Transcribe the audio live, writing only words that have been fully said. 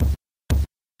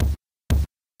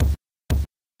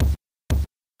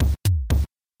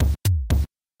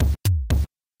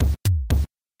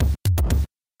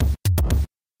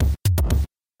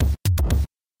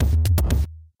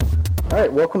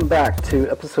Alright, welcome back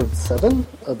to episode 7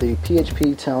 of the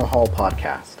PHP Town Hall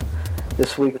podcast.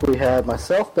 This week we have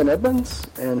myself, Ben Edmonds,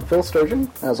 and Phil Sturgeon,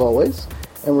 as always,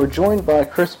 and we're joined by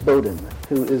Chris Bowden,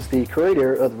 who is the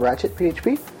creator of Ratchet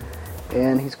PHP,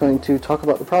 and he's going to talk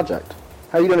about the project.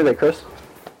 How are you doing today, Chris?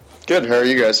 Good, how are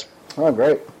you guys? Oh,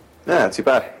 great. Yeah, not too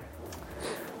bad.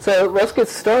 So let's get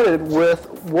started with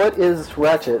what is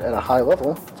Ratchet at a high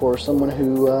level for someone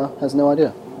who has no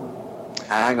idea.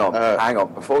 Hang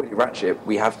on. Before we do Ratchet,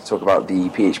 we have to talk about the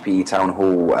PHP Town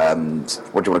Hall,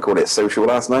 what do you want to call it, social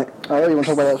last night? Oh, you want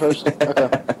to talk about that first?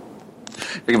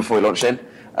 Okay. Before we launched in.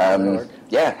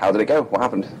 Yeah, how did it go? What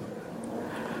happened?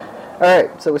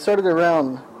 Alright, so we started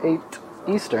around 8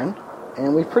 Eastern,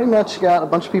 and we pretty much got a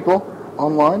bunch of people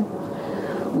online.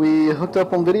 We hooked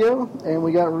up on video, and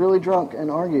we got really drunk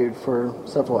and argued for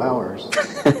several hours.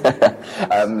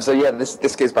 So yeah, this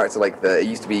goes back to it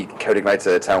used to be Coding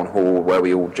Lighter Town Hall, where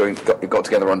we all got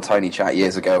together on Tiny Chat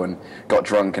years ago and got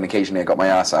drunk, and occasionally I got my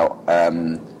ass out.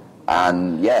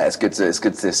 And yeah, it's good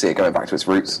to see it going back to its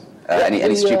roots.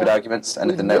 Any stupid arguments?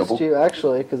 Anything notable? We missed you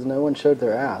actually, because no one showed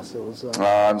their ass. It was.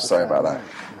 I'm sorry about that.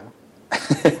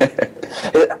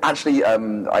 Actually,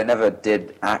 I never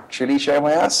did actually show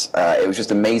my ass. It was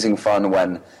just amazing fun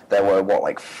when there were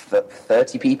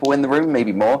 30 people in the room,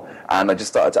 maybe more, and I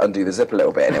just started to undo the zip a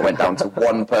little bit, and it went down to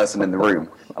one person in the room.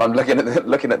 And I'm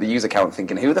looking at the user count,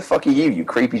 thinking, "Who the fuck are you? You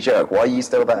creepy jerk! Why are you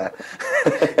still there?"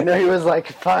 He was like,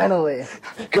 "Finally,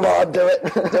 come on, do it."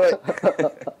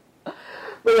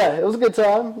 But yeah, it was a good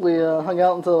time. We hung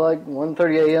out until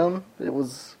 1:30 a.m. It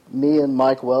was me and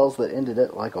Mike Wells that ended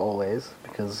it, like always,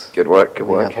 because good work.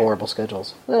 We have horrible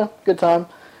schedules. Yeah, good time.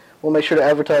 We'll make sure to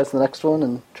advertise the next one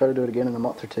and try to do it again in a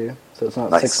month or two, so it's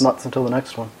not 6 months until the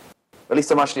next one. At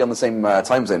least I'm actually on the same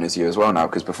time zone as you as well now,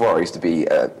 because before I used to be,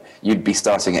 you'd be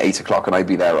starting at 8 o'clock and I'd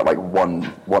be there at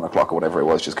 1 o'clock or whatever it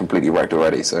was, just completely wrecked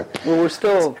already. So. Well, we're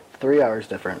still 3 hours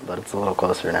different, but it's a little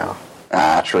closer now.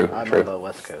 True. I'm on the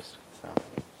West Coast. So.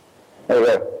 There we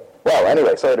go. Well,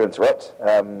 anyway, sorry to interrupt.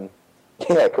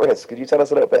 Yeah, Chris, could you tell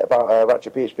us a little bit about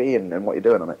Ratchet PHP and what you're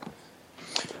doing on it?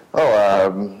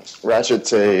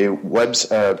 Ratchet's a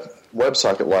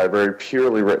WebSocket library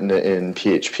purely written in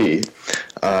PHP.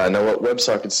 Now what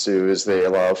WebSockets do is they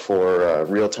allow for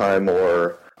real-time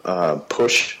or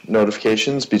push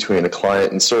notifications between a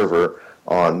client and server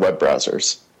on web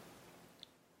browsers.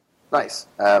 Nice.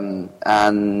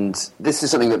 And this is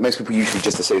something that most people usually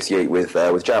just associate with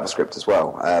JavaScript as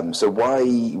well. So why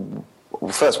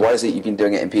is it you've been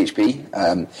doing it in PHP?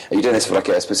 Are you doing this for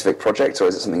a specific project, or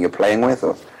is it something you're playing with?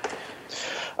 Or?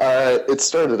 It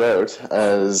started out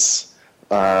as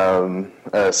a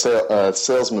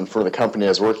salesman for the company I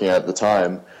was working at the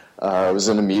time. I was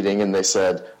in a meeting and they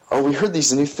said, "Oh, we heard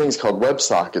these new things called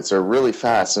WebSockets are really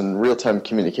fast and real-time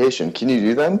communication. Can you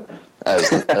do them?"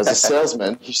 As a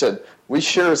salesman, he said, "We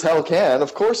sure as hell can.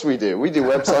 Of course we do. We do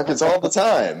WebSockets all the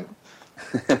time."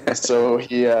 So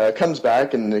he comes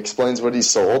back and explains what he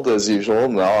sold, as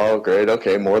usual. Oh, great,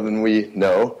 okay, more than we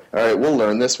know. All right, we'll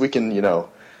learn this. We can,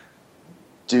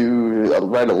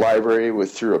 write a library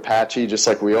through Apache, just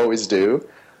like we always do.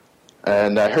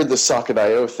 And I heard the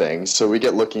Socket.io thing, so we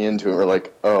get looking into it, and we're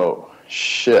like, oh,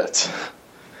 shit.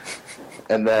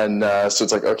 And then, so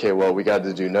it's like, okay, well, we got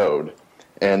to do Node.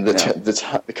 And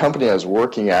the company I was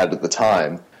working at the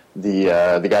time,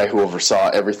 the guy who oversaw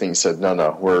everything said,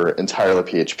 no, we're entirely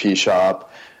PHP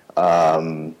shop.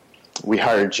 We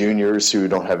hire juniors who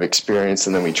don't have experience,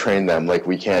 and then we train them.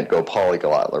 We can't go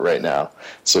polyglot right now.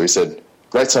 So he said,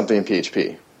 write something in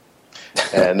PHP.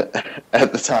 And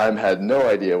at the time, had no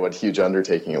idea what huge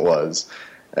undertaking it was,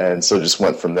 and so just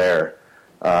went from there.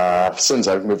 Since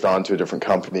I've moved on to a different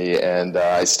company, and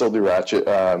I still do Ratchet,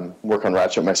 work on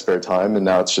Ratchet in my spare time, and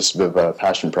now it's just a bit of a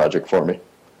passion project for me.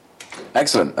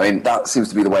 Excellent. I mean, that seems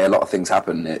to be the way a lot of things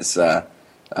happen. It's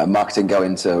marketing go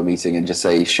into a meeting and just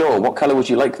say, "Sure, what colour would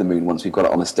you like the moon once we've got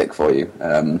it on a stick for you?"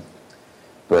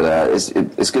 But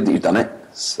it's good that you've done it.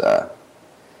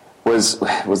 Was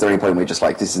there any point where you're just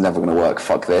like, "This is never going to work,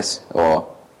 fuck this," or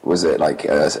was it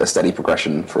a steady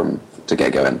progression to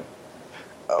get going?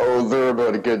 Oh, there were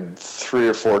about a good 3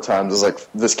 or 4 times I was like,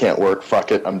 this can't work,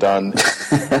 fuck it, I'm done.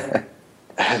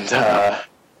 And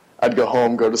I'd go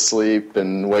home, go to sleep,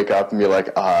 and wake up and be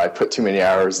like, I put too many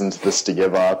hours into this to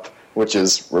give up, which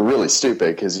is really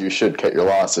stupid because you should cut your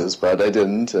losses, but I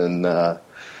didn't, and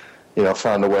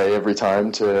found a way every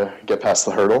time to get past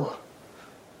the hurdle.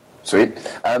 Sweet.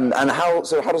 And how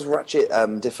does Ratchet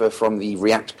differ from the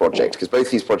React project? Because both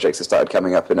these projects have started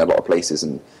coming up in a lot of places,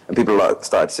 and people have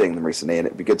started seeing them recently, and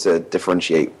it'd be good to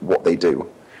differentiate what they do.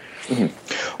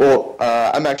 Mm-hmm. Well,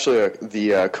 I'm actually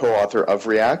the co-author of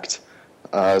React.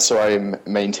 So I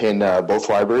maintain both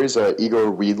libraries.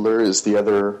 Igor Wiedler is the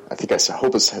other. I think I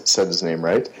hope I said his name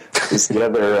right. Is the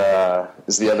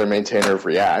other maintainer of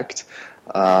React.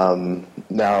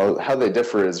 Now, how they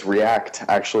differ is React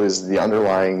actually is the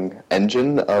underlying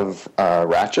engine of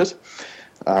Ratchet.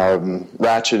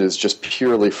 Ratchet is just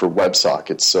purely for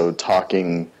WebSockets, so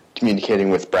communicating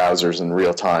with browsers in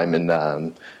real time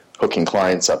and hooking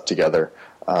clients up together.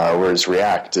 Whereas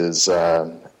React is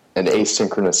an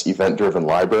asynchronous event-driven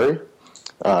library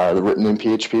written in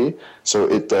PHP, so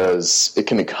it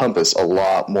can encompass a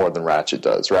lot more than Ratchet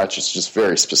does. Ratchet's just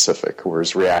very specific,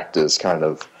 whereas React is kind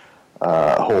of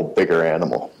a whole bigger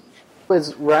animal.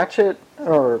 Is Ratchet,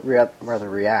 or rather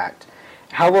React,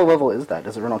 how low level is that?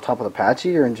 Does it run on top of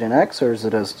Apache or Nginx, or is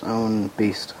it its own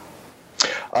beast?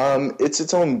 It's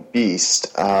its own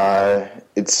beast.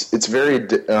 It's very.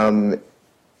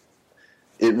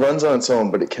 It runs on its own,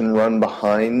 but it can run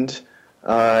behind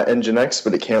Nginx,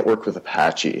 but it can't work with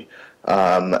Apache.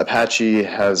 Apache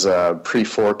has a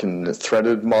pre-fork and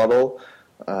threaded model,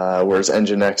 whereas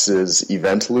Nginx is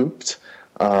event looped.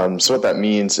 So what that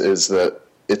means is that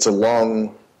it's a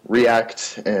long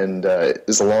React and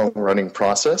is a long-running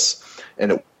process,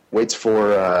 and it waits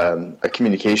for a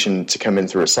communication to come in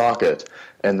through a socket,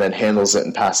 and then handles it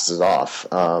and passes it off.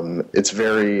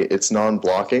 It's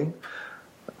non-blocking.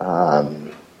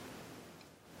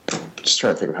 Just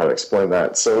trying to think of how to explain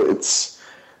that. So it's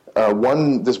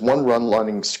this one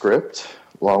running script,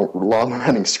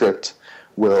 long-running script,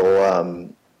 will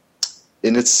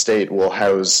in its state will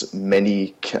house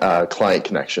many client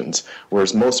connections,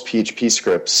 whereas most PHP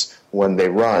scripts, when they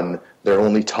run, they're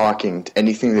only talking,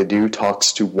 anything they do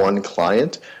talks to one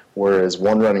client, whereas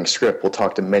one running script will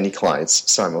talk to many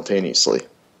clients simultaneously.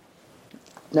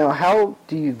 Now, how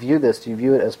do you view this? Do you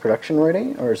view it as production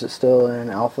ready, or is it still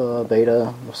in alpha,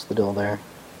 beta? What's the deal there?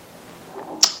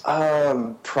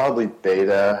 Probably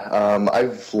beta.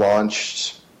 I've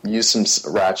used some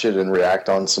Ratchet and React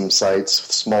on some sites,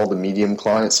 small to medium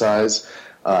client size.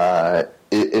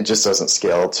 It just doesn't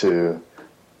scale to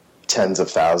tens of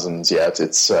thousands yet.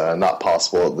 It's not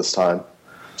possible at this time.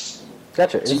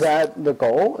 Gotcha. Is that the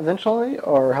goal eventually,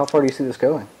 or how far do you see this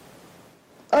going?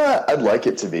 I'd like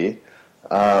it to be.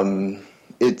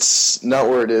 It's not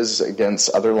where it is against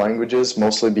other languages,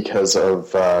 mostly because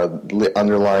of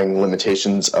underlying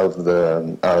limitations of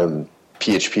the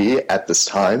PHP at this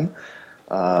time.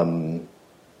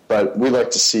 But we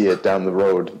like to see it down the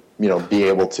road, be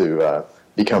able to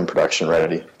become production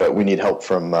ready. But we need help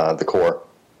from the core.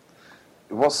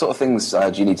 What sort of things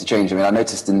do you need to change? I mean, I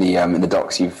noticed in the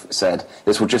docs you've said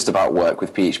this will just about work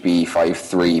with PHP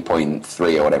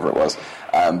 5.3.3 or whatever it was,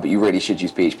 but you really should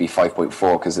use PHP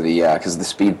 5.4 because of the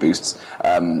speed boosts.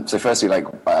 So firstly,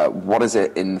 what is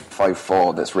it in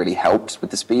 5.4 that's really helped with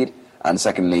the speed? And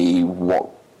secondly,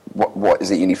 what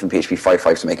is it you need from PHP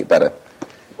 5.5 to make it better?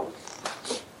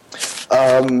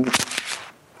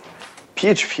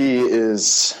 PHP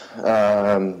is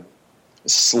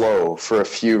slow for a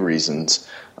few reasons.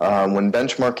 When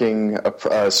benchmarking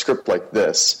a script like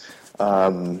this,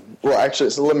 so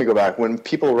let me go back. When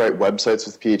people write websites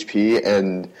with PHP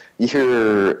and you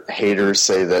hear haters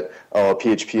say that,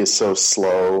 PHP is so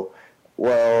slow,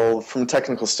 well, from a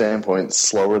technical standpoint, it's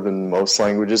slower than most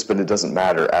languages, but it doesn't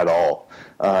matter at all.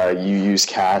 You use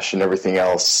cache and everything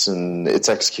else, and its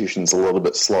execution's a little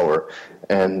bit slower.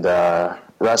 And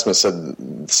Rasmus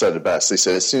said it best. They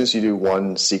said as soon as you do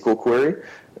one SQL query,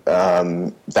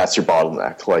 that's your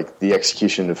bottleneck. Like, the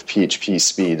execution of PHP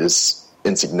speed is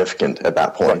insignificant at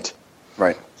that point.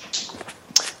 Right.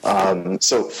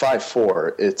 So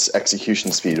 5.4, its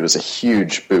execution speed was a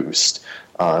huge boost.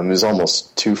 It was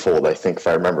almost twofold, I think, if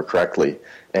I remember correctly.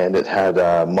 And it had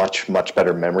much, much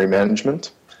better memory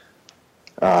management.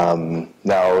 Now,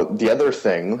 the other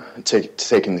thing to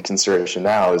take into consideration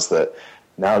now is that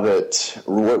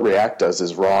what React does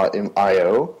is raw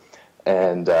I/O,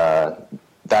 and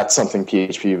that's something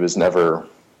PHP was never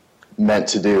meant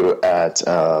to do at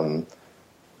a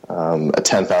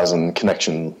 10,000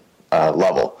 connection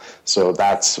level. So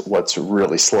that's what's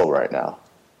really slow right now.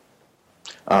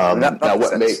 Now,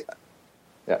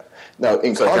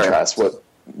 in contrast,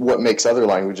 what makes other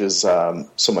languages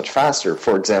so much faster,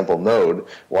 for example, Node,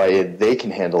 why they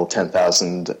can handle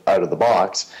 10,000 out of the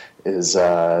box is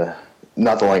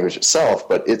not the language itself,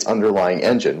 but its underlying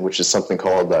engine, which is something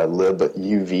called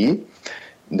libuv.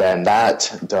 Then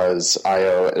that does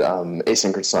I/O,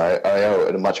 asynchronous I/O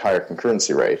at a much higher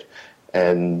concurrency rate.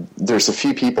 And there's a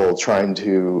few people trying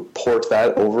to port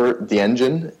that over the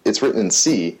engine. It's written in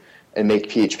C, and make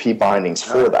PHP bindings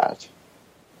for that.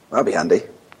 That'd be handy.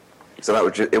 So that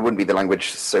would it wouldn't be the language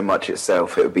so much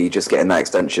itself. It would be just getting that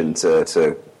extension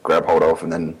to grab hold of,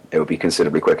 and then it would be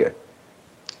considerably quicker.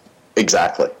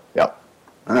 Exactly. Yeah.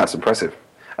 Oh, that's impressive.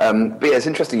 But yeah, it's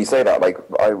interesting you say that. Like,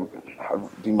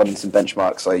 I've been running some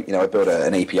benchmarks. I built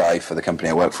an API for the company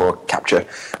I work for, Capture,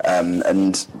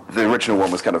 and the original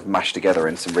one was kind of mashed together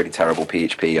in some really terrible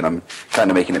PHP, and I'm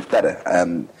kind of making it better.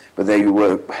 But we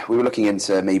were looking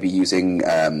into maybe using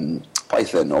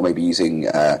Python, or maybe using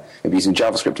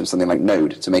JavaScript and something like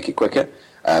Node to make it quicker.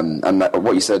 And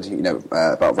what you said,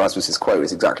 about Rasmus's quote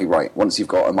is exactly right. Once you've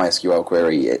got a MySQL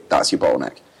query, that's your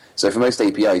bottleneck. So for most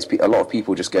APIs, a lot of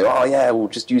people just go, oh yeah, we'll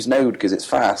just use Node because it's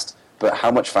fast. But how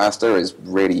much faster is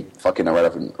really fucking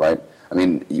irrelevant, right? I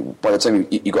mean, by the time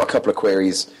you've got a couple of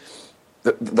queries,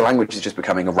 the language is just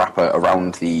becoming a wrapper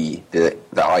around the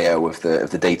I/O of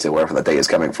the data, wherever the data is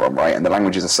coming from, right? And the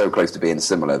languages are so close to being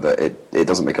similar that it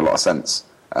doesn't make a lot of sense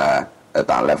at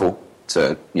that level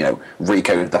to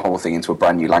recode the whole thing into a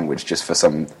brand new language just for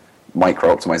some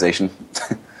micro optimization.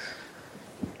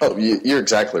 Oh, you're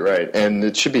exactly right, and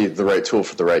it should be the right tool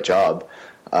for the right job.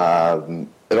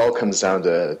 It all comes down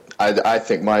to, I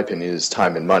think, my opinion is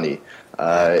time and money.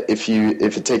 If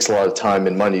it takes a lot of time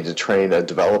and money to train a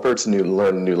developer to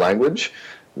learn a new language,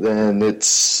 then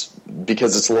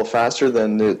because it's a little faster,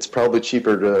 then it's probably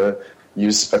cheaper to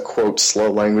use a quote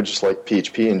slow language like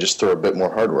PHP and just throw a bit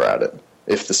more hardware at it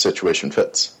if the situation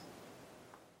fits.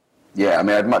 Yeah, I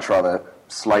mean, I'd much rather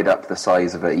slide up the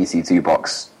size of an EC2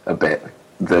 box a bit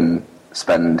than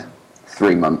spend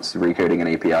 3 months recoding an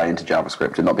API into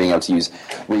JavaScript and not being able to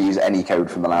reuse any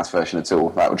code from the last version at all.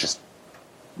 That would just...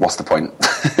 What's the point?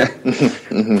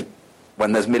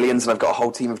 When there's millions and I've got a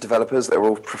whole team of developers that are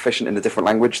all proficient in a different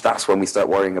language, that's when we start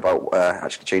worrying about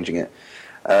actually changing it.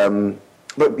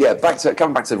 But yeah,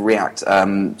 coming back to React,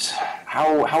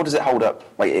 how does it hold up?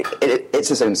 Like it's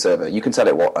its own server. You can tell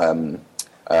it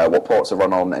what ports are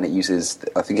run on, and it uses,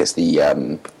 I think it's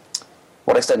the...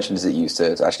 what extension does it use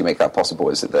to actually make that possible?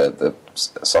 Is it the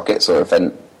sockets or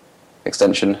event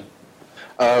extension?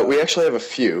 We actually have a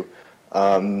few.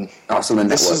 Some of the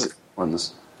network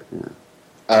ones.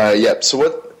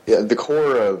 So the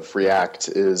core of React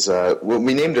is,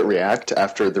 we named it React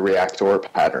after the React-OR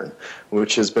pattern,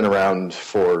 which has been around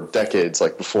for decades,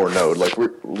 like before Node. Like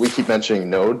we keep mentioning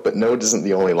Node, but Node isn't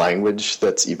the only language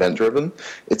that's event-driven.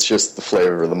 It's just the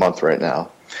flavor of the month right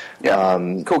now. Yeah,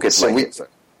 cool kids so like it.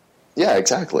 Yeah,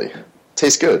 exactly.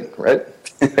 Tastes good, right?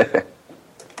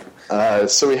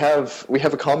 So we have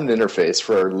a common interface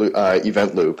for our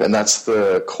event loop, and that's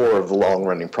the core of the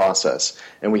long-running process.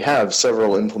 And we have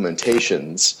several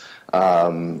implementations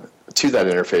to that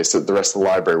interface that the rest of the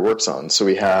library works on. So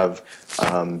we have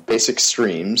basic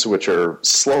streams, which are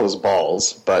slow as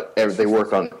balls, but they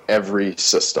work on every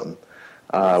system.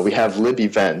 We have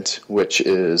libevent, which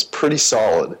is pretty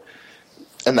solid.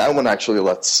 And that one actually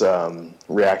lets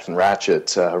React and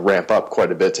Ratchet ramp up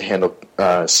quite a bit to handle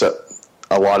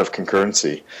a lot of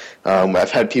concurrency.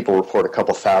 I've had people report a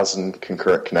couple thousand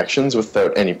concurrent connections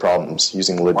without any problems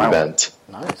using libevent.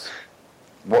 Wow. Nice.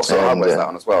 What sort of hardware is that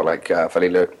on as well? Like fairly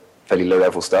low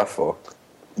level stuff, or?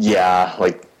 Yeah,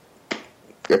 like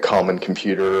a common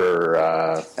computer, or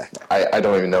I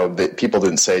don't even know. People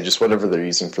didn't say, just whatever they're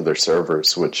using for their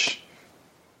servers, which.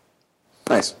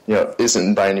 Nice.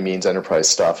 Isn't by any means enterprise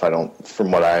stuff.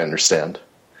 From what I understand.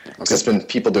 Okay. It's been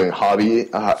people doing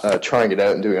trying it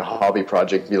out and doing a hobby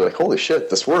project and be like, holy shit,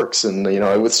 this works. And,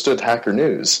 I withstood Hacker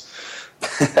News.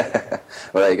 Well,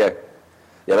 there you go.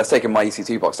 Yeah, that's taken my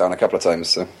EC2 box down a couple of times.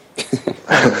 So.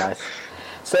 Nice.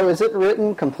 So is it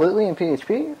written completely in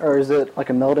PHP, or is it like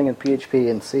a melding of PHP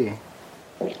and C?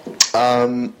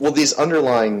 Well, these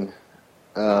underlying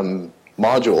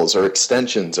modules or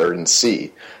extensions are in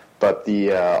C. But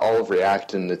all of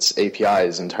React and its API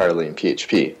is entirely in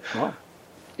PHP. Wow.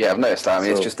 Yeah, I've noticed that. I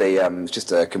mean, it's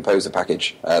just a composer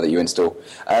package that you install.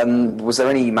 Was there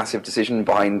any massive decision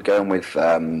behind going with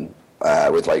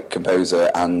like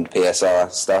Composer and PSR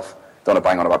stuff? Don't want to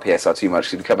bang on about PSR too much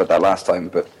because we covered that last time.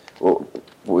 But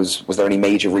was there any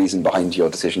major reason behind your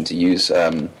decision to use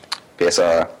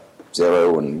PSR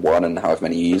 0 and 1 and however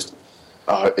many you used?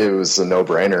 It was a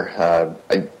no-brainer.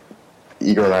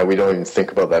 Igor and I, we don't even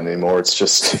think about that anymore. It's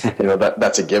just,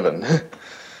 that's a given.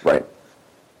 Right.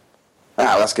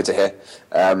 That's good to hear.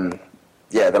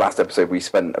 The last episode we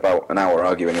spent about an hour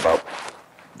arguing about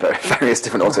various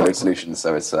different autoload solutions,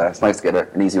 so it's nice to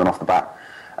get an easy one off the bat.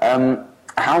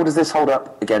 How does this hold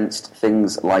up against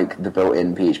things like the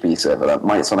built-in PHP server? That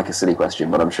might sound like a silly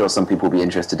question, but I'm sure some people will be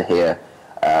interested to hear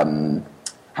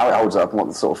how it holds up and what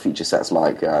the sort of feature set's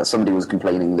like. Somebody was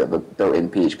complaining that the built-in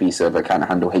PHP server can't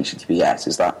handle HTTPS.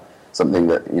 Is that something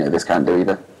that this can't do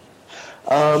either?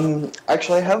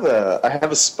 Actually, I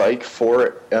have a spike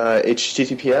for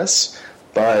HTTPS,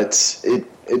 but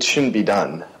it shouldn't be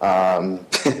done.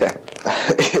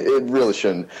 It really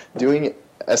shouldn't. Doing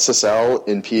SSL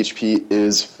in PHP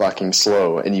is fucking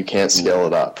slow, and you can't scale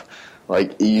it up.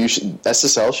 Like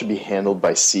SSL should be handled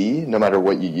by C, no matter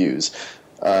what you use.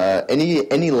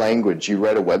 Any language you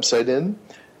write a website in,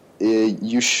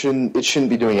 it shouldn't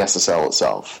be doing SSL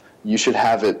itself. You should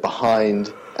have it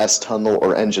behind STunnel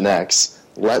or Nginx.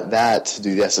 Let that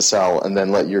do the SSL, and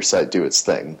then let your site do its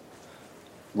thing.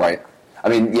 Right. I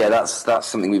mean, yeah, that's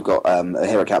something we've got at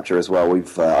Hero Capture as well.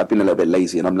 I've been a little bit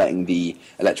lazy, and I'm letting the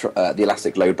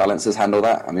Elastic Load Balancers handle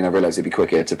that. I mean, I realise it'd be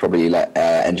quicker to probably let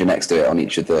Nginx do it on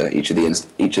each of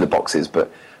the boxes,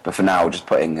 but for now, just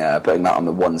putting that on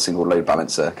the one single load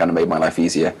balancer kind of made my life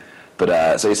easier.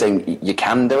 But so you're saying you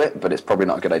can do it, but it's probably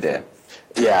not a good idea.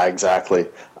 Yeah, exactly.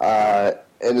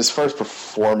 And as far as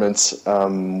performance,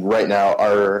 right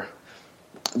now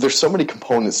there's so many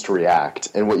components to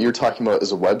React, and what you're talking about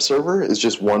as a web server is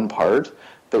just one part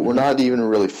that we're not even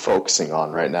really focusing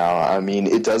on right now. I mean,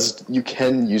 you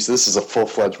can use this as a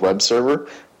full-fledged web server,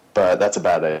 but that's a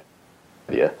bad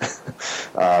idea.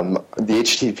 The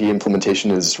HTTP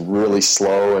implementation is really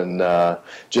slow, and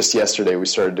just yesterday we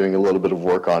started doing a little bit of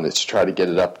work on it to try to get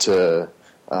it up to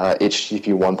HTTP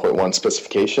 1.1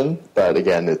 specification, but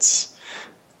again, it's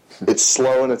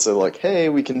slow, and it's like, hey,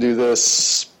 we can do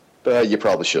this, but you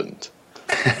probably shouldn't.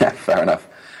 Fair enough.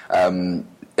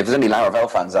 If there's any Laravel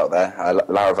fans out there,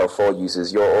 Laravel 4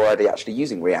 users, you're already actually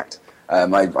using React.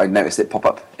 I noticed it pop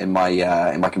up in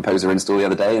my Composer install the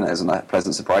other day, and it was a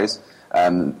pleasant surprise.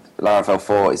 Laravel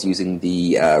 4 is using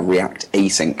the React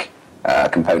async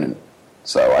component.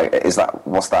 So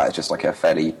what's that? It's just like a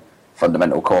fairly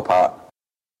fundamental core part.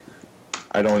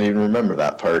 I don't even remember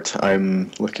that part.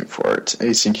 I'm looking for it.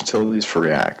 Async utilities for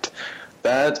React.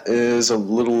 That is a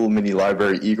little mini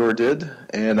library Igor did,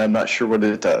 and I'm not sure what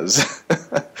it does.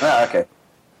 Okay.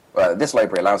 Well, this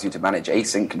library allows you to manage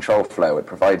async control flow. It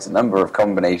provides a number of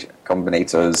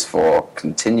combinators for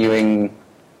continuation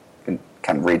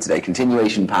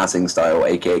passing style,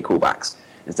 aka callbacks.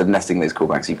 Instead of nesting those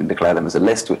callbacks, you can declare them as a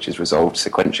list, which is resolved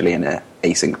sequentially in an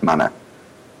async manner.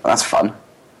 Well, that's fun.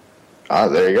 Ah,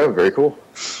 there you go. Very cool.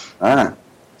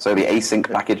 So the async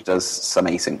package does some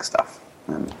async stuff.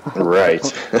 Right.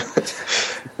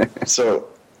 So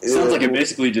sounds like it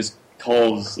basically just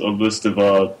calls a list of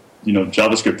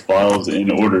JavaScript files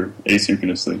in order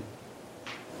asynchronously.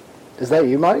 Is that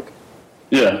you, Mike?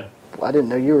 Yeah. Well, I didn't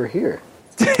know you were here.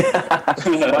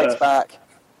 Mike's back.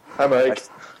 Hi, Mike.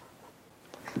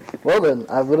 Well then,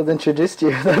 I would have introduced you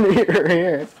if I knew you were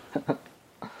here.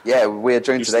 Yeah, we're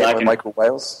joined today by Michael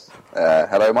Wales.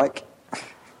 Hello, Mike.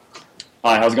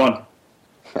 Hi, how's it going?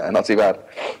 Not too bad.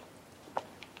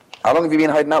 How long have you been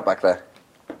hiding out back there?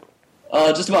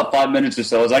 Just about 5 minutes or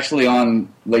so. I was actually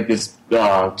on this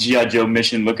G.I. Joe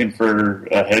mission looking for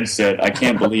a headset. I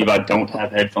can't believe I don't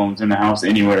have headphones in the house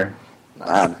anywhere.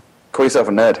 Man, call yourself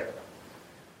a nerd.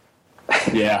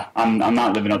 Yeah, I'm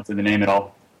not living up to the name at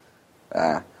all.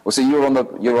 Well, so you were on the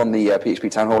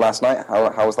PHP Town Hall last night.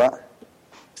 How was that?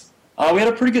 We had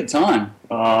a pretty good time.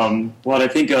 I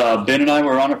think Ben and I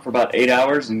were on it for about 8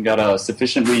 hours and got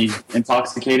sufficiently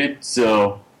intoxicated,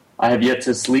 so I have yet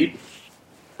to sleep.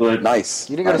 But nice.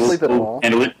 You didn't go to sleep at all.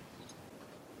 Handle it.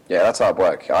 Yeah, that's hard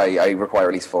work. I require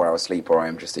at least 4 hours sleep, or I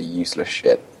am just a useless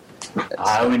shit.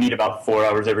 I only need about 4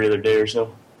 hours every other day or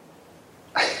so.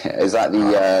 Is that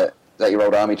your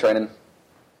old army training?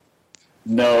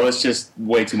 No, it's just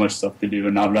way too much stuff to do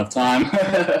and not enough time.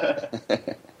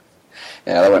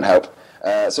 Yeah, that won't help.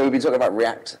 So we've been talking about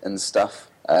React and stuff.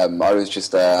 I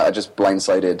just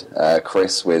blindsided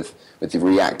Chris with the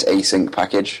React async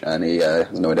package, and he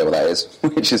has no idea what that is,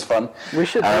 which is fun. We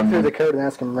should go through the code and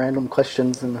ask him random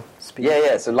questions in the speech.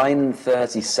 Yeah. So line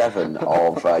 37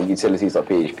 of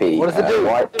utilities.php. What does it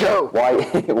do?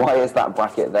 Why is that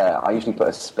bracket there? I usually put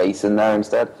a space in there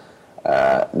instead.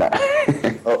 No.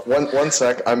 One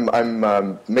sec.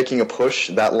 I'm making a push.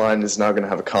 That line is now going to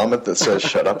have a comment that says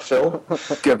 "Shut up, Phil."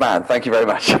 Good man. Thank you very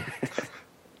much.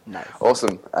 Nice.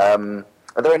 Awesome. Are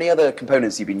there any other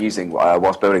components you've been using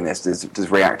whilst building this?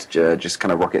 Does React just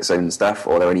kind of rock its own stuff,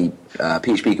 or are there any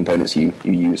PHP components you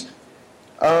use?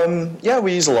 Yeah,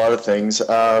 we use a lot of things.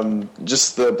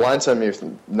 Just the blindside me of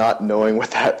not knowing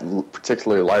what that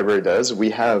particular library does.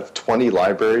 We have 20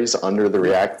 libraries under the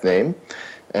React name.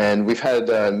 And we've had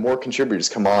more contributors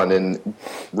come on and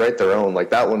write their own.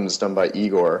 Like that one was done by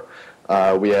Igor.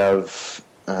 We have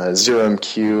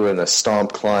ZeroMQ and a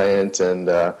Stomp client, and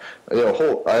I'm not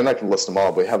going to list them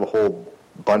all, but we have a whole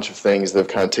bunch of things that have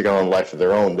kind of taken on a life of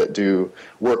their own that do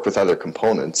work with other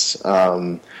components.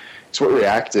 So what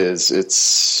React is,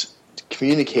 it's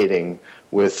communicating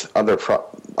with other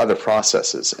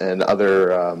processes and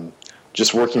other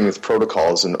just working with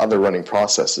protocols and other running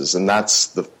processes, and that's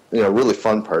the really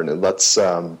fun part. And that's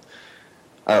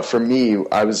for me,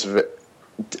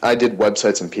 I did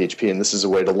websites in PHP, and this is a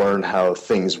way to learn how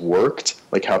things worked,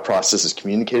 like how processes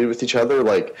communicated with each other.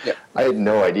 Like, I had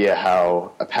no idea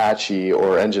how Apache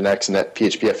or Nginx and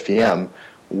PHP FPM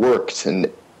worked and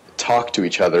talked to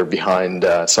each other behind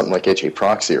something like HA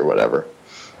Proxy or whatever.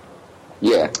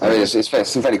 Yeah, I mean, it's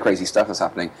some very crazy stuff that's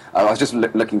happening. I was just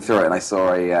looking through it, and I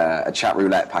saw a chat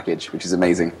roulette package, which is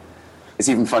amazing. It's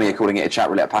even funnier calling it a chat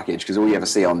roulette package, because all you ever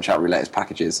see on chat roulette is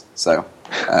packages. So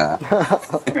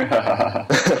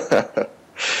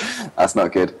that's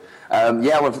not good.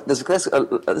 Well,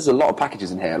 there's a lot of packages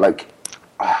in here. Like,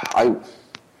 I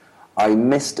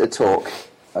missed a talk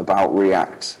about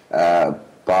React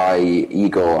by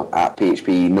Igor at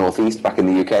PHP Northeast back in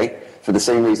the UK. For the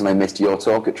same reason I missed your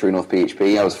talk at True North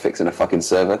PHP, I was fixing a fucking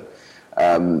server.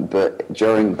 But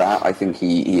during that, I think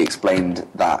he explained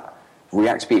that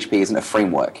React PHP isn't a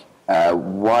framework. How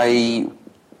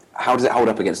does it hold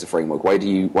up against a framework? Why would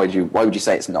you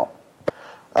say it's not?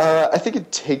 I think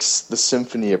it takes the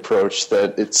Symfony approach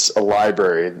that it's a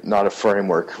library, not a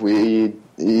framework. You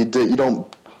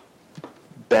don't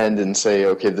bend and say,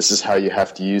 okay, this is how you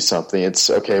have to use something.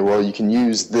 It's, okay, well, you can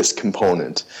use this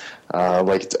component.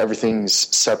 Everything's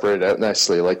separated out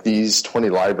nicely. Like these 20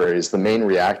 libraries, the main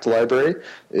React library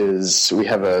we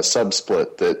have a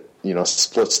subsplit that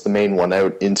splits the main one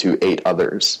out into 8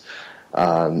 others.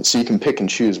 So you can pick and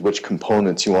choose which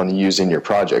components you want to use in your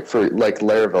project. For like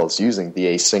Laravel's using the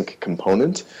async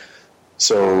component,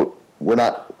 so we're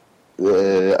not.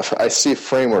 I see a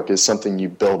framework as something you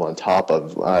build on top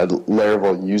of.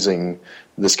 Laravel using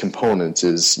this component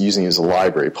is using it as a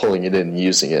library, pulling it in and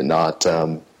using it, not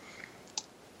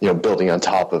building on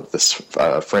top of this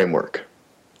framework.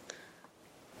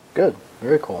 Good,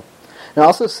 very cool. Now, I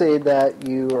also see that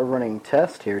you are running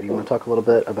tests here. Do you want to talk a little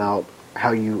bit about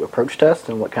how you approach tests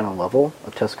and what kind of level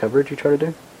of test coverage you try to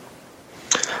do?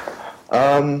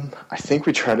 I think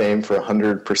we try to aim for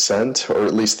 100%, or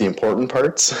at least the important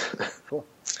parts. Cool.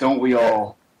 Don't we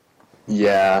all?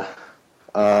 Yeah.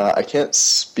 I can't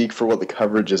speak for what the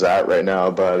coverage is at right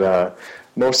now, but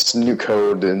most new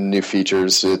code and new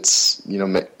features, it's,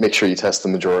 make sure you test the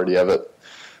majority of it.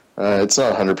 It's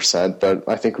not 100%, but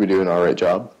I think we do an all right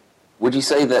job. Would you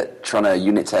say that trying to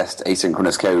unit test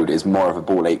asynchronous code is more of a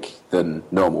ball ache than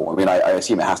normal? I mean, I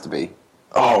assume it has to be.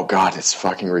 Oh, God, it's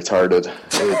fucking retarded.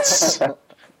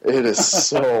 It is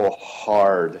so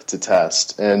hard to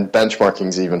test, and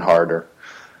benchmarking's even harder.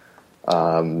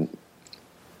 Now,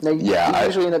 do you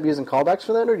usually end up using callbacks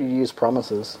for that, or do you use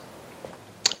promises?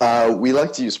 We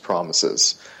like to use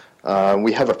promises.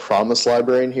 We have a promise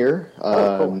library in here. Cool.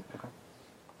 Okay.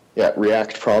 Yeah,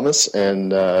 React Promise,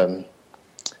 and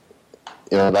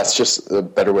that's just a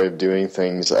better way of doing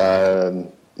things.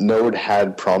 Node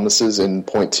had promises in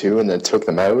 0.2 and then took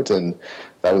them out, and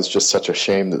that was just such a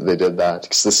shame that they did that,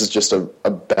 because this is just a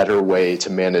better way to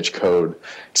manage code.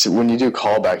 So when you do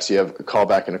callbacks, you have a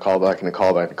callback and a callback and a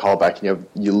callback and a callback, and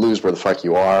you lose where the fuck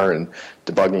you are, and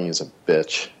debugging is a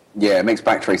bitch. Yeah, it makes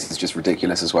backtraces just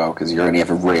ridiculous as well, because you're only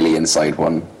ever really inside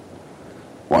one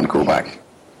callback.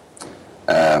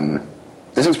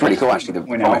 This was pretty cool, actually, the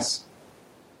promise.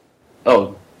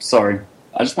 Oh, sorry.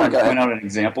 I just want to point out an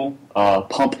example.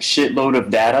 Pump shitload of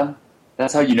data.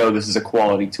 That's how you know this is a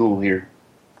quality tool here.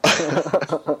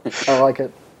 I like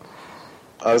it.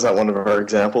 Is that one of our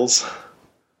examples?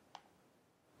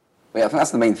 Yeah, I think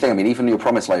that's the main thing. I mean, even your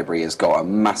promise library has got a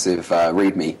massive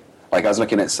README. Like, I was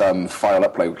looking at some file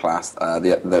upload class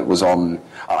that was on...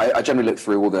 I generally look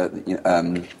through all the...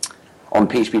 on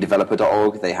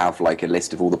phpdeveloper.org, they have like a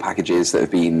list of all the packages that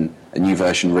have been a new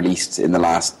version released in the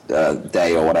last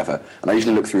day or whatever. And I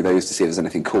usually look through those to see if there's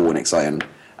anything cool and exciting.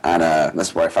 And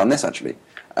that's where I found this, actually.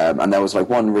 And there was like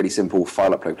one really simple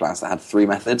file upload class that had 3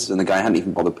 methods, and the guy hadn't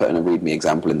even bothered putting a README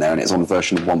example in there, and it's on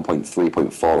version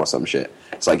 1.3.4 or some shit.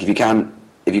 It's like, if you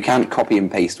can't copy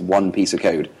and paste one piece of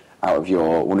code out of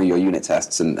one of your unit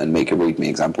tests and make a README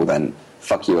example, then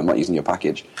fuck you, I'm not using your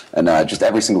package. And just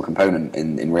every single component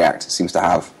in React seems to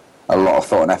have a lot of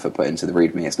thought and effort put into the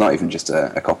README. It's not even just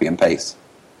a copy and paste.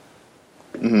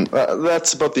 Mm-hmm.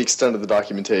 That's about the extent of the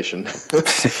documentation.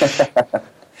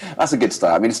 That's a good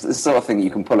start. I mean, it's the sort of thing that you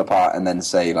can pull apart and then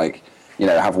say, like,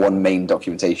 have one main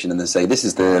documentation and then say, this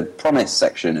is the promise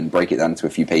section, and break it down to a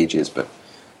few pages. But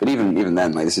even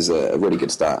then, like, this is a really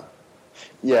good start.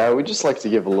 Yeah, we just like to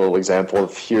give a little example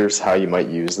of here's how you might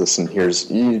use this, and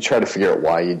you try to figure out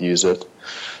why you'd use it.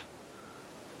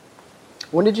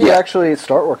 When did you actually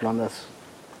start working on this?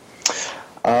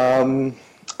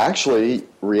 Actually,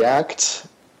 React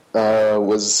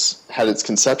had its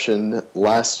conception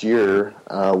last year,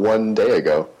 1 day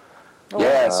ago. So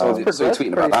you're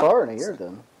tweeting about that. Far in a year,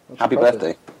 then. That's Happy impressive.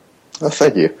 birthday. Oh,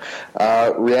 thank you.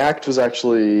 React was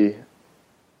actually...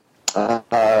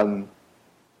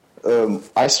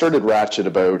 I started Ratchet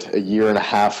about a year and a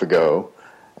half ago,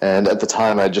 and at the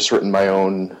time I'd just written my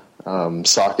own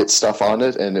socket stuff on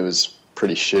it, and it was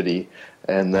pretty shitty.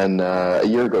 And then a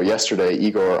year ago yesterday,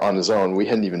 Igor, on his own, we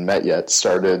hadn't even met yet,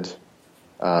 started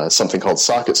something called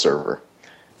Socket Server.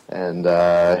 And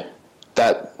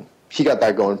he got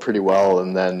that going pretty well,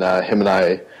 and then him and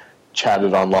I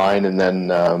chatted online, and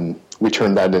then we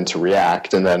turned that into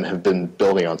React, and then have been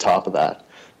building on top of that.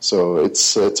 So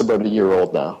it's about a year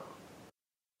old now.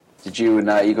 Did you and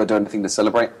Igor do anything to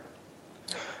celebrate?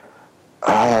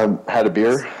 Had a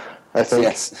beer, I think.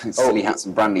 Yes, silly hats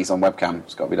and brandies on webcam.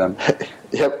 It's got to be done.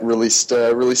 Yep, released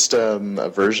a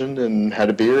version and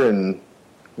had a beer, and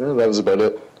that was about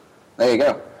it. There you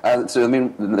go. So, I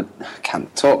mean, I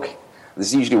can't talk. This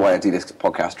is usually why I do this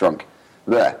podcast drunk.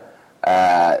 There.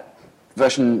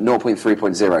 Version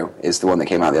 0.3.0 is the one that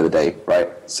came out the other day, right?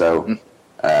 So,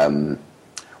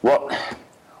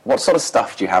 what sort of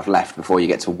stuff do you have left before you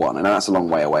get to 1? I know that's a long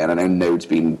way away, and I know Node's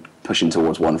been pushing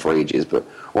towards 1 for ages, but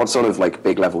what sort of like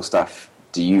big level stuff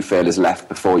do you feel is left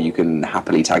before you can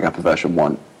happily tag up a version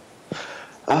 1?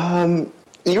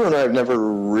 You and I have never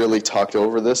really talked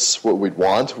over this, what we'd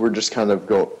want. We're just kind of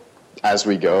go as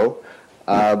we go.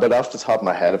 But off the top of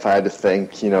my head, if I had to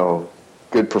think,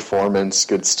 good performance,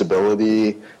 good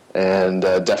stability, and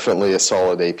definitely a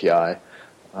solid API.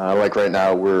 Like right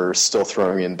now, we're still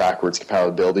throwing in backwards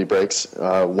compatibility breaks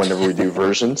whenever we do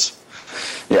versions.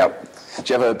 Yeah.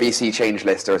 Do you have a BC change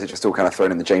list, or is it just all kind of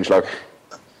thrown in the changelog?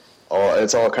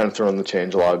 It's all kind of thrown in the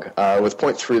changelog. With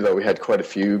 0.3, though, we had quite a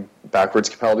few backwards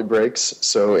compatibility breaks.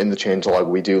 So in the changelog,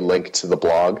 we do link to the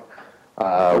blog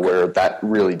where that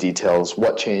really details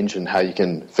what changed and how you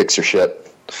can fix your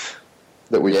shit.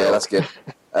 That's good.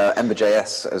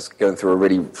 Ember.js is going through a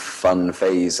really fun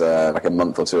phase like a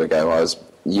month or two ago. I was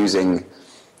using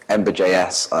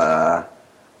Ember.js,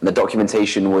 and the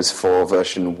documentation was for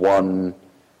version 1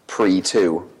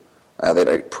 pre-2.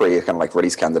 They pre kind of like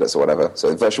release candidates or whatever.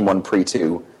 So version 1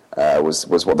 pre-2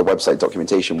 was what the website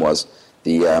documentation was.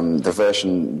 The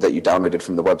version that you downloaded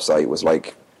from the website was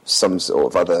like some sort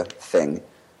of other thing.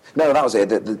 No, that was it.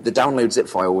 The download zip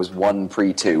file was 1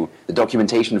 pre-2. The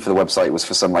documentation for the website was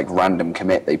for some like random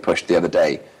commit they pushed the other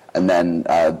day. And then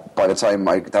by the time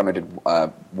I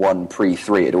downloaded 1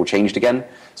 pre-3, it all changed again.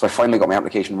 So I finally got my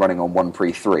application running on 1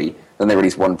 pre-3. Then they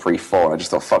released 1 pre-4, and I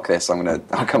just thought, fuck this, I'll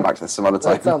come back to this some other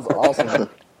time. That sounds awesome.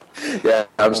 Yeah,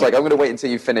 I was like, I'm going to wait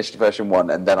until you finished version 1,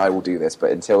 and then I will do this.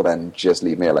 But until then, just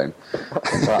leave me alone.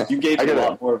 You gave me a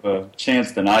lot more of a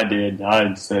chance than I did.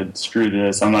 I said, screw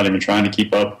this, I'm not even trying to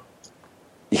keep up.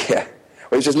 Yeah.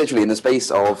 Well, it's just literally in the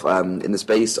space of I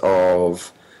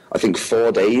think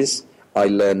 4 days, I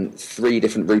learned 3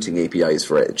 different routing APIs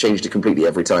for it. It changed it completely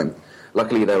every time.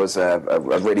 Luckily, there was a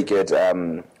really good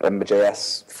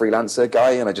Ember.js freelancer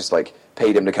guy, and I just like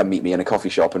paid him to come meet me in a coffee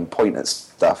shop and point at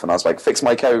stuff. And I was like, "Fix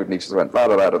my code," and he just went, "Blah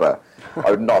blah blah blah."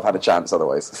 I would not have had a chance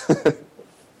otherwise.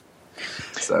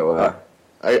 So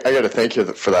I got to thank you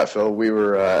for that, Phil. We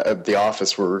were at the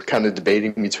office. We were kind of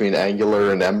debating between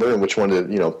Angular and Ember and which one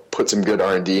to put some good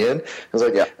R&D in. I was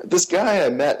like, This guy I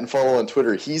met and follow on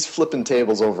Twitter, he's flipping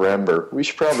tables over Ember. We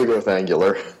should probably go with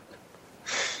Angular.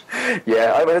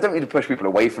 Yeah, I mean, I don't need to push people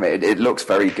away from it. It looks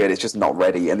very good. It's just not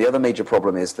ready. And the other major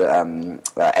problem is that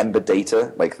Ember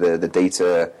data, like the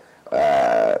data,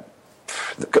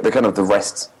 the kind of the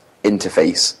REST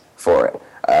interface for it.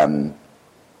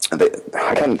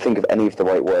 I can't think of any of the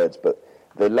right words, but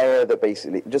the layer that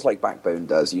basically, just like Backbone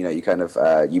does, you kind of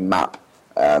you map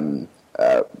your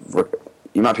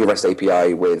REST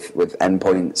API with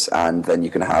endpoints, and then you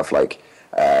can have like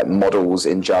models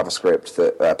in JavaScript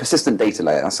that persistent data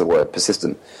layer. That's the word,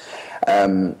 persistent.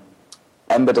 Ember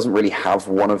doesn't really have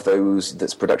one of those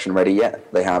that's production ready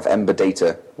yet. They have Ember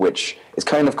data, which is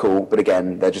kind of cool, but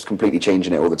again, they're just completely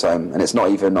changing it all the time, and it's not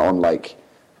even on like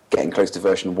getting close to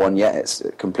version 1 yet. It's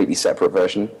a completely separate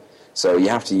version. So you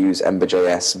have to use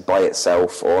Ember.js by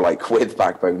itself or like with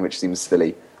Backbone, which seems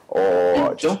silly.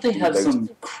 Or don't they have some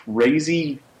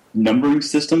crazy numbering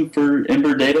system for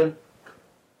Ember data?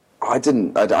 I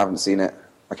haven't seen it.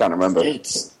 I can't remember.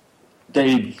 It's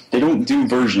they don't do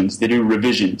versions; they do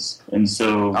revisions. And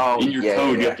so in your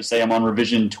code, you yeah. have to say I'm on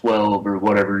revision 12 or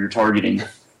whatever you're targeting,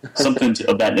 something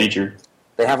of that nature.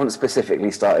 They haven't specifically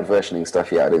started versioning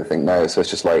stuff yet, I don't think, no. So it's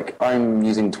just like, I'm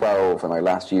using 12 and I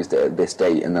last used it at this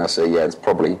date, and they'll say, yeah, it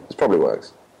probably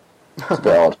works. It's a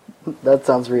bit odd. That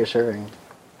sounds reassuring.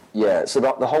 Yeah, so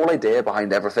the whole idea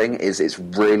behind everything is it's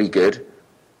really good,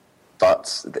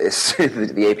 but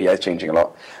the API is changing a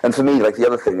lot. And for me, like, the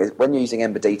other thing is, when you're using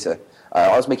Ember Data,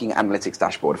 I was making an analytics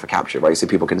dashboard for Capture, right? So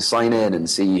people can sign in and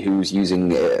see who's using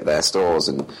their stores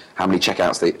and how many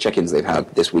check-ins they've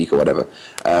had this week or whatever.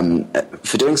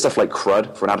 For doing stuff like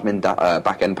CRUD for an admin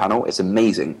back-end panel, it's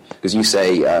amazing because you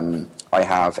say, I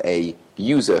have a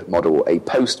user model, a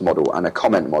post model, and a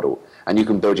comment model, and you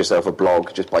can build yourself a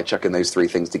blog just by chucking those three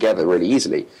things together really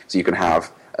easily. So you can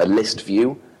have a list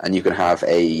view, and you can have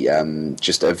a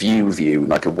just a view,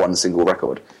 like a one single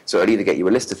record. So it'll either get you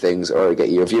a list of things or it'll get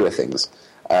you a view of things.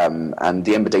 And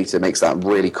the Ember Data makes that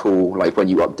really cool. Like when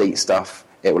you update stuff,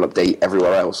 it will update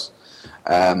everywhere else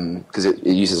because it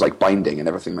uses like binding and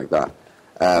everything like that.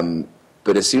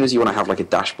 But as soon as you want to have like a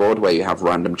dashboard where you have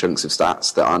random chunks of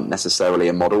stats that aren't necessarily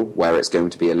a model, where it's going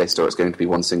to be a list or it's going to be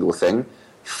one single thing,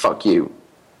 fuck you.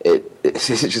 It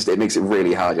makes it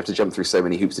really hard. You have to jump through so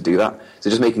many hoops to do that. So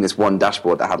just making this one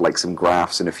dashboard that had like some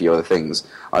graphs and a few other things,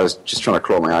 I was just trying to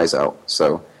claw my eyes out.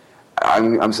 So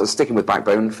I'm sort of sticking with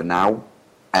Backbone for now.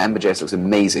 Ember.js looks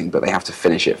amazing, but they have to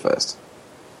finish it first.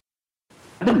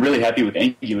 I've been really happy with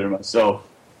Angular myself.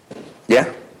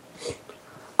 Yeah,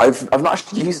 I've not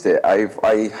actually used it. I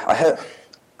heard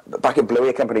back at Bluey,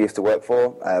 a company I used to work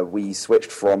for, we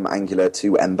switched from Angular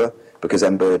to Ember because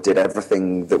Ember did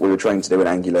everything that we were trying to do in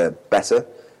Angular better,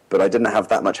 but I didn't have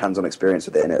that much hands-on experience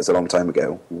with it, and it was a long time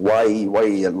ago. Why are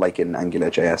you liking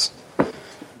Angular.js?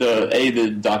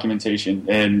 The documentation,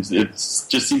 and it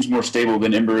just seems more stable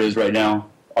than Ember is right now.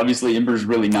 Obviously, Ember is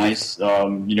really nice. You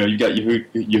got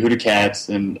Yehuda Cats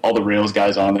and all the Rails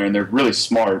guys on there, and they're really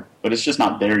smart, but it's just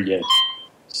not there yet.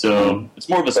 So it's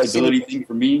more of a stability thing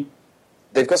for me.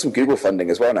 They've got some Google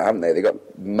funding as well now, haven't they? They got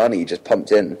money just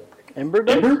pumped in. Ember?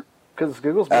 Because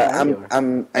Google's behind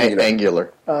Angular.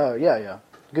 Angular. Yeah.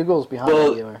 Google's behind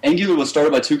Angular. Angular was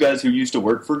started by two guys who used to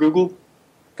work for Google.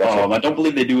 Gotcha. I don't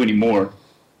believe they do anymore.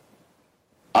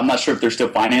 I'm not sure if they're still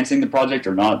financing the project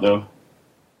or not, though.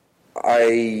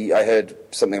 I heard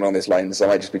something along these lines. I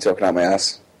might just be talking out my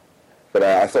ass. But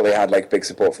I thought they had like big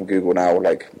support from Google now.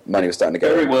 Like money was starting to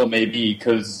go. Very well, maybe,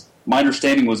 because my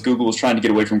understanding was Google was trying to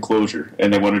get away from Clojure,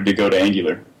 and they wanted to go to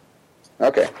Angular.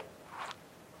 Okay.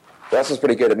 That sounds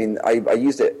pretty good. I mean, I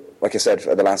used it, like I said,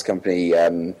 for the last company.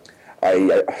 It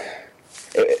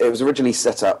was originally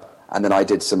set up, and then I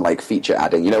did some like feature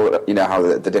adding. You know how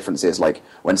the difference is, like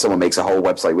when someone makes a whole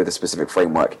website with a specific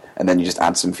framework, and then you just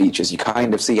add some features. You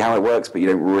kind of see how it works, but you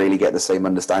don't really get the same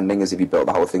understanding as if you built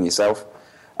the whole thing yourself.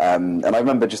 And I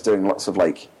remember just doing lots of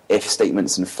like if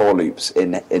statements and for loops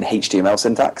in HTML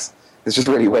syntax. It's just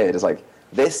really weird. It's like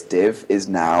this div is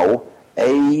now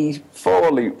a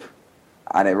for loop,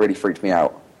 and it really freaked me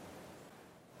out.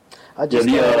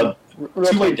 The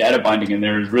two-way data binding in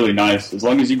there is really nice. As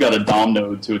long as you've got a DOM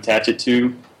node to attach it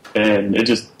to, and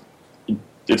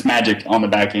it's magic on the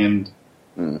back end.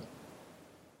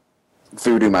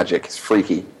 Voodoo magic. It's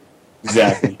freaky.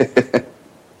 Exactly.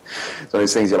 So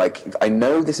those things you're like, I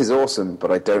know this is awesome,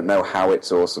 but I don't know how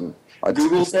it's awesome.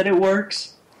 Google said it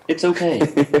works. It's okay.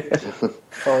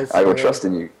 I will trust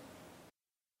in you.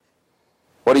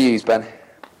 What do you use, Ben?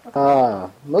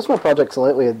 Most of my projects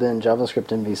lately have been JavaScript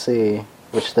MVC,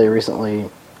 which they recently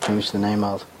changed the name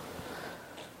of.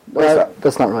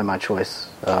 That's not really my choice.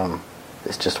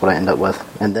 It's just what I end up with.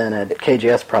 And then at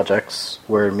KJS projects,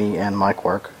 where me and Mike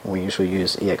work, we usually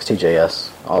use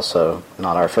EXTJS, also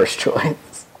not our first choice.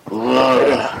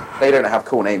 They don't have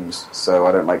cool names, so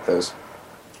I don't like those.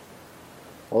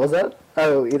 What was that?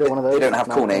 Oh, either one of those? They don't have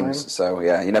cool names, so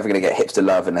yeah, you're never going to get hipster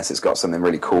love unless it's got something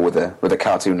really cool with a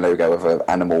cartoon logo of an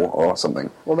animal or something.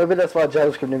 Well, maybe that's why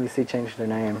JavaScript MVC changed their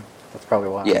name. That's probably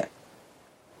why. Yeah.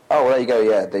 Oh, well, there you go.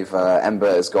 Yeah, they've Ember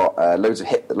has got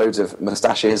loads of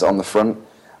mustaches on the front,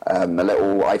 a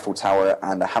little Eiffel Tower,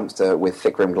 and a hamster with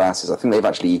thick rimmed glasses. I think they've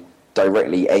actually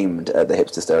directly aimed at the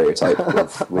hipster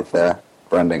stereotype with their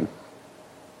branding.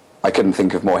 I couldn't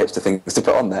think of more hipster things to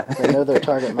put on there. They know their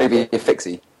target market. Maybe a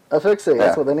fixie. A fixie,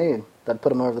 that's what they need. That'd put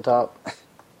them over the top.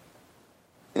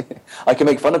 I can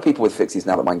make fun of people with fixies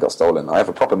now that mine got stolen. I have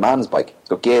a proper man's bike. It's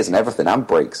got gears and everything, and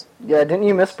brakes. Yeah, didn't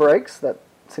you miss brakes? That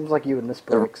seems like you would miss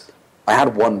brakes. I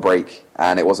had one brake,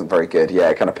 and it wasn't very good. Yeah,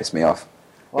 it kind of pissed me off.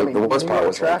 Well, the worst part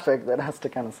was traffic. That has to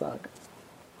kind of suck.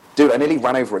 Dude, I nearly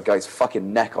ran over a guy's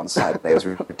fucking neck on Saturday. It was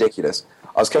ridiculous.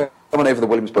 I was coming over the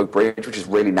Williamsburg Bridge, which is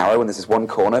really narrow, and there's this one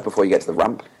corner before you get to the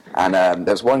ramp. And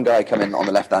there was one guy coming on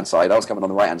the left-hand side, I was coming on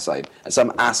the right-hand side, and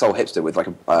some asshole hipster with like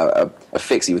a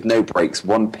fixie with no brakes,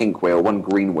 one pink wheel, one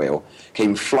green wheel,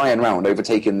 came flying round,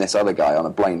 overtaking this other guy on a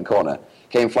blind corner.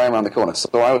 Came flying around the corner,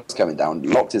 saw I was coming down,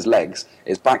 locked his legs,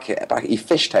 he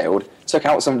fishtailed, took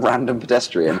out some random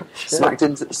pedestrian, smacked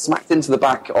into the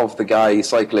back of the guy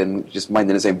cycling, just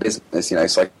minding his own business,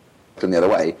 cycling the other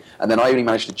way, and then I only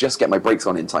managed to just get my brakes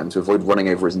on in time to avoid running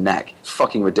over his neck.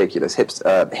 Fucking ridiculous.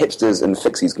 Hipsters and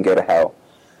fixies can go to hell.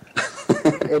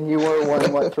 And you were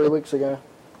one, 3 weeks ago?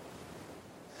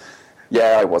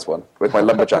 Yeah, I was one, with my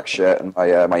lumberjack shirt and my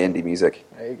indie music.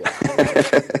 There you go.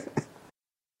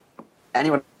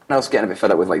 Anyone else getting a bit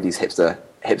fed up with like these hipster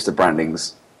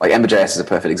brandings? Like Ember.js is a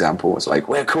perfect example. It's like,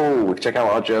 we're cool, check out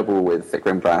our gerbil with thick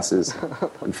rim glasses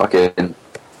and fucking...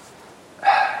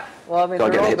 Well, I mean,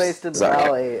 they're all based in the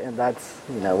Valley, and that's,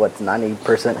 what's 90%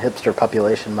 hipster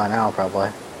population by now, probably.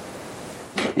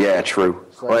 Yeah, true.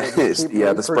 So well, it's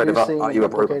the spread of Are You a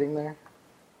Programmer?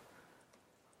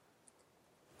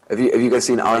 There? Have you guys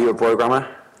seen Are You a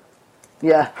Programmer?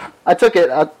 Yeah, I took it.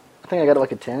 I think I got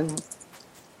like a 10.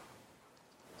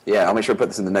 Yeah, I'll make sure I put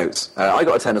this in the notes. I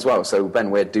got a 10 as well, so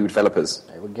Ben, we're dude developers.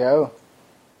 There we go.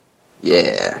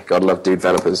 Yeah, gotta love dude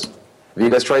developers. Have you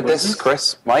guys tried this,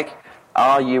 Chris, Mike?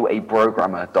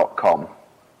 areyouaprogrammer.com.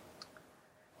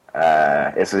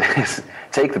 It's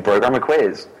take the programmer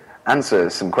quiz, answer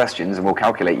some questions, and we'll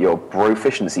calculate your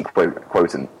proficiency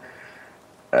quotient.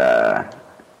 So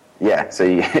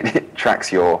it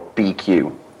tracks your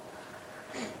BQ.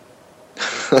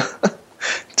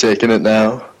 Taking it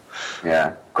now.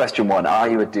 Yeah. Question 1: Are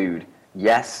you a dude?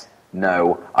 Yes.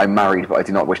 No. I'm married, but I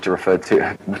do not wish to be referred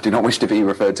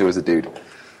to as a dude.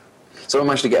 Someone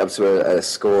managed to get up to a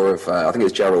score of, I think it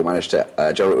was Gerald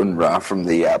Unruh from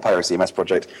the Pyro CMS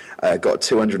project, got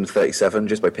 237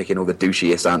 just by picking all the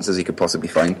douchiest answers he could possibly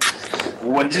find.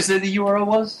 What did you say the URL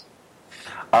was?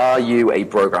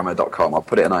 areyouaprogrammer.com. I'll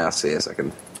put it in IRC a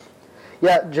second.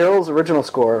 Yeah, Gerald's original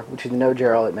score, which if you know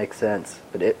Gerald, it makes sense,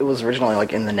 but it was originally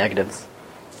like in the negatives.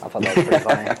 I thought that was pretty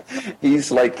funny.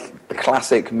 He's like the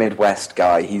classic Midwest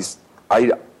guy.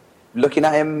 Looking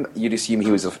at him, you'd assume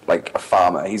he was like a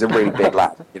farmer. He's a really big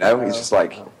lad, He's just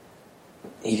like,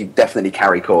 he could definitely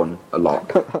carry corn a lot.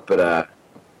 But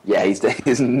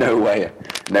he's no way a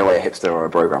hipster or a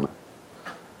programmer.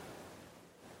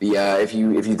 If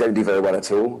you don't do very well at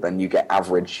all, then you get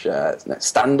average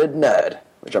standard nerd,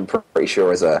 which I'm pretty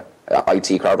sure is a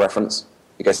IT Crowd reference.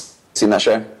 You guys seen that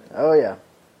show? Oh yeah.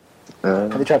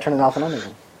 Have you tried turning it off and on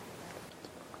again?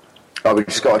 Oh, we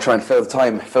just got to try and fill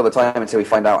the time until we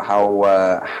find out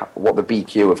what the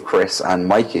BQ of Chris and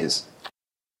Mike is.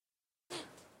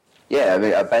 Yeah, I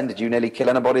mean, Ben, did you nearly kill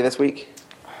anybody this week?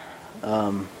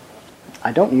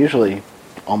 I don't usually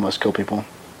almost kill people.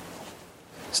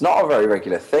 It's not a very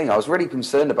regular thing. I was really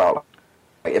concerned about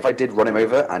if I did run him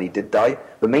over and he did die.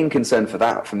 The main concern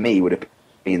for me would have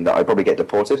been that I'd probably get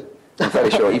deported. I'm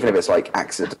fairly sure, even if it's like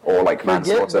accident or like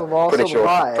manslaughter, pretty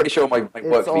sure my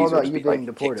work visa would be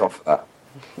like kicked off for that.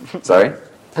 Sorry?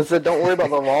 I said, don't worry about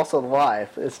the loss of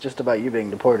life. It's just about you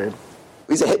being deported.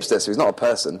 He's a hipster, so he's not a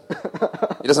person.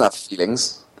 He doesn't have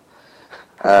feelings.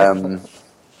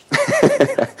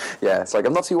 It's like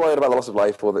I'm not too worried about the loss of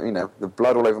life or the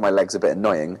blood all over my legs a bit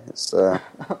annoying. It's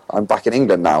I'm back in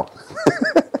England now.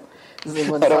 I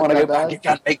don't want to go back. You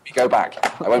can't make me go back.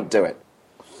 I won't do it.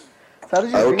 How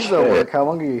does your visa work? How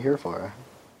long are you here for?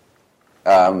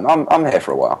 I'm here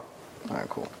for a while. All right,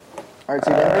 cool. All right,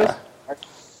 so Danvers?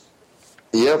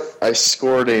 Yep, I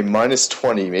scored a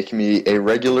 -20, making me a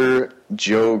regular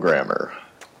Joe Grammer.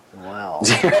 Wow.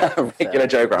 Regular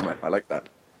Joe Grammer. I like that.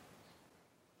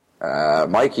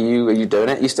 Mike, are you doing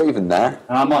it? Are you still even there?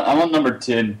 I'm on number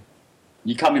 10.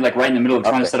 You caught me like right in the middle of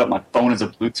trying to set up my phone as a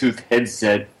Bluetooth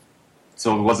headset,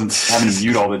 so it wasn't having to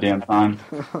mute all the damn time.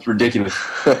 It's ridiculous.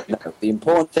 No, the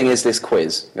important thing is this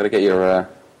quiz. You got to get your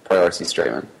priorities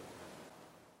straight, man.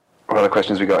 What other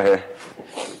questions we got here?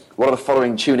 What are the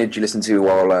following tunage you listen to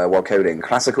while coding?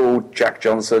 Classical, Jack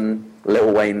Johnson,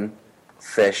 Lil Wayne,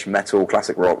 Fish, metal,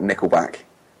 classic rock, Nickelback.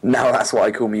 Now that's what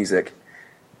I call music.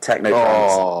 Techno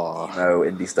trance,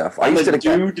 indie stuff. I'm a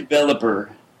dude developer.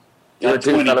 You're a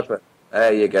dude developer.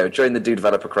 There you go. Join the dude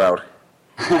developer crowd.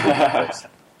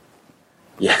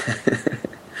 Yeah.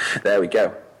 There we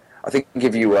go. I think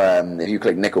if you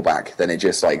click Nickelback, then it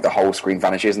just like the whole screen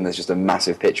vanishes and there's just a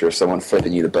massive picture of someone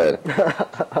flipping you the bird.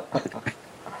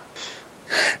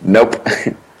 Nope.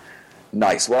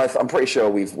 Nice. Well, I'm pretty sure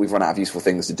we've run out of useful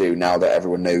things to do now that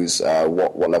everyone knows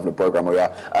what level of programmer we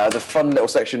are. The fun little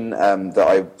section that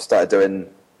I started doing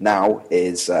now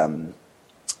is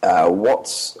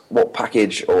what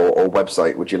package or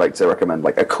website would you like to recommend?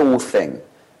 Like a cool thing.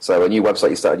 So a new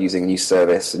website you started using, a new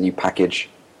service, a new package.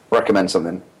 Recommend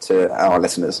something to our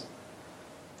listeners.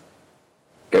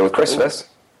 Go with Chris first.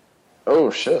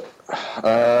 Oh, shit.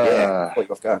 Yeah, caught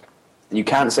you off guard. And you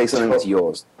can't say something that's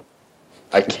yours.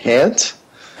 I can't?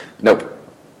 Nope.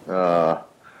 All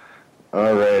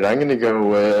right, I'm going to go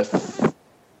with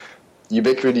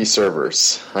Ubiquity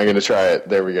servers. I'm going to try it.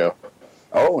 There we go.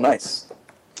 Oh, nice.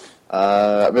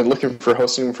 I've been looking for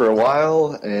hosting for a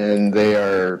while, and they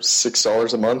are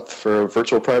 $6 a month for a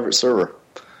virtual private server.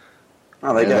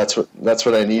 Oh, there you go. That's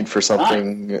what I need for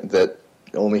something that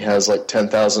only has like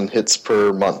 10,000 hits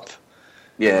per month.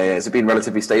 Yeah. Has it been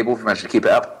relatively stable? Have you managed to keep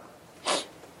it up?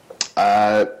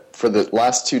 For the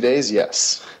last 2 days,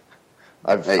 yes.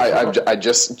 I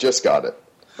just got it.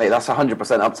 Mate, that's 100%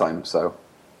 uptime, so...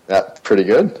 That's pretty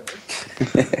good.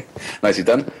 Nicely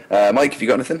done. Mike, have you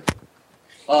got anything?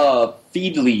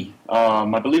 Feedly.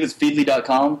 I believe it's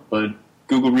feedly.com, but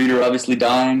Google Reader obviously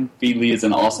dying. Feedly is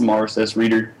an awesome RSS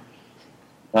reader.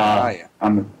 Yeah.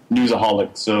 I'm a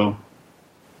newsaholic, so...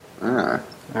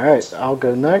 Alright, I'll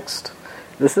go next.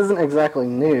 This isn't exactly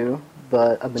new,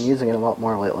 but I've been using it a lot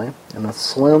more lately, and that's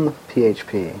Slim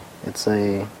PHP. It's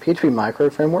a PHP micro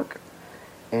framework,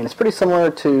 and it's pretty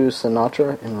similar to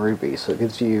Sinatra and Ruby, so it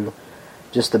gives you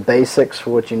just the basics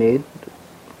for what you need.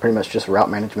 Pretty much just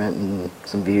route management and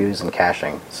some views and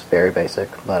caching. It's very basic,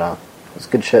 but it's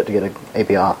good shit to get an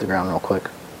API off the ground real quick.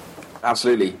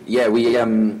 Absolutely. Yeah,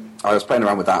 I was playing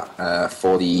around with that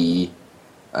for the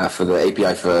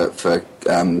API for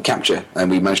Capture,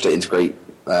 and we managed to integrate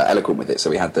Eloquent with it, so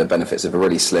we had the benefits of a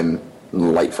really slim,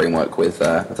 light framework with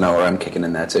an ORM kicking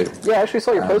in there too. Yeah, I actually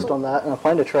saw your post on that, and I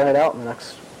plan to try it out in the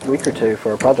next week or two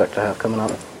for a project I have coming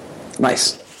up.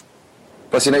 Nice.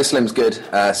 Plus, Slim's good,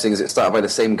 seeing as it started by the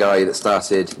same guy that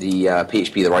started the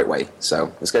PHP the right way.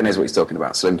 So this guy knows what he's talking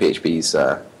about. Slim PHP's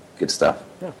good stuff.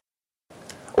 Yeah.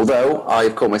 Although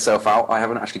I've caught myself out, I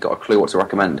haven't actually got a clue what to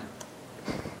recommend.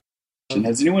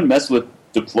 Has anyone messed with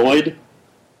Deployed?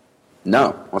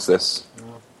 No. What's this?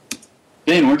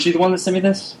 Ben, weren't you the one that sent me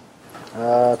this?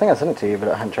 I think I sent it to you, but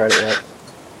I haven't tried it yet.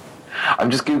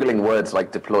 I'm just Googling words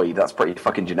like deployed. That's pretty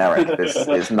fucking generic.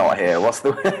 It's not here. What's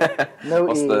the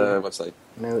website?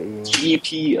 No E.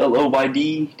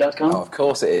 GPLOYD.com? Oh, of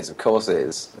course it is. Of course it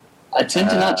is. I tend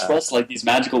to not trust like these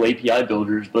magical API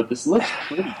builders, but this looks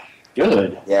pretty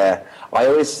good. Yeah. I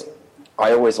always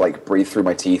like breathe through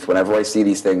my teeth whenever I see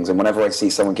these things, and whenever I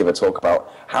see someone give a talk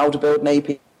about how to build an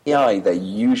API, they're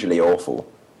usually awful.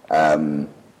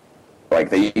 Like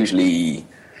they usually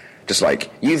just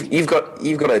like you've got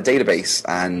a database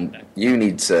and you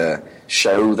need to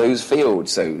show those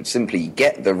fields. So simply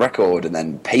get the record and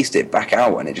then paste it back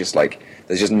out, and it just like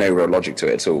there's just no real logic to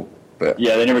it at all. But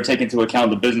yeah, they never take into account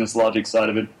the business logic side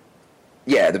of it.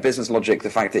 Yeah, the business logic,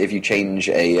 the fact that if you change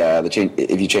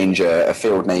a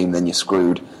field name, then you're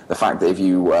screwed. The fact that if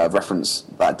you reference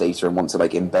that data and want to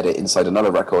like embed it inside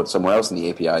another record somewhere else in the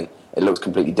API, it looks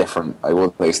completely different. All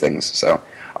those things. So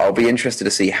I'll be interested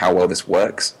to see how well this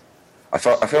works. I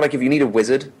feel like if you need a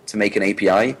wizard to make an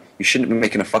API, you shouldn't be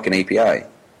making a fucking API.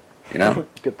 You know?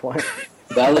 Good point.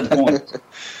 Valid point.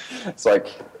 It's like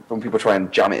when people try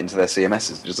and jam it into their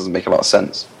CMSs, it just doesn't make a lot of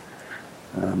sense.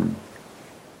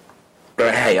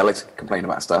 But hey, I like to complain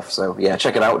about stuff, so yeah,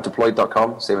 check it out,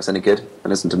 deployed.com, see if it's any good, and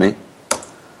listen to me.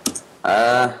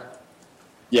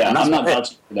 Yeah, I'm not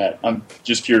vouching for that. I'm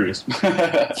just curious.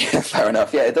 Yeah, fair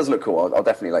enough. Yeah, it does look cool. I'll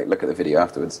definitely like look at the video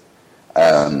afterwards.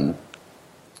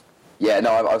 Yeah,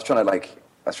 no, I was trying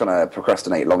to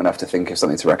procrastinate long enough to think of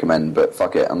something to recommend, but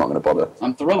fuck it, I'm not going to bother.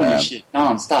 I'm throwing this shit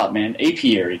non-stop, man.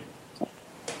 Apiary.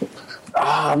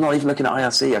 I'm not even looking at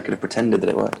IRC. I could have pretended that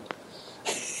it worked.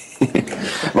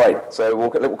 Right, so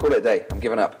we'll call it a day. I'm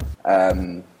giving up.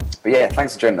 But yeah,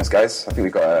 thanks for joining us, guys. I think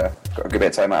we've got a good bit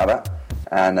of time out of that.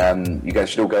 And you guys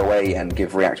should all go away and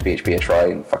give React PHP a try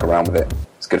and fuck around with it.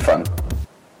 It's good fun.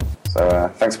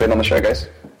 So thanks for being on the show, guys.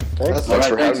 Thanks. Thanks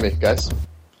for having me, guys.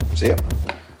 See ya.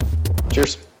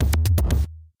 Cheers.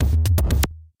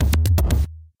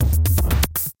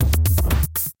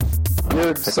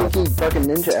 You're sneaky fucking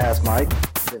ninja ass, Mike.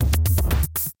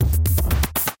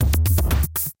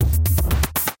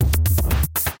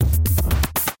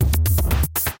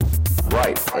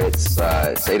 Right, it's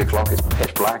 8 o'clock, it's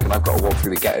pitch black, and I've got to walk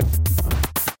through the gate.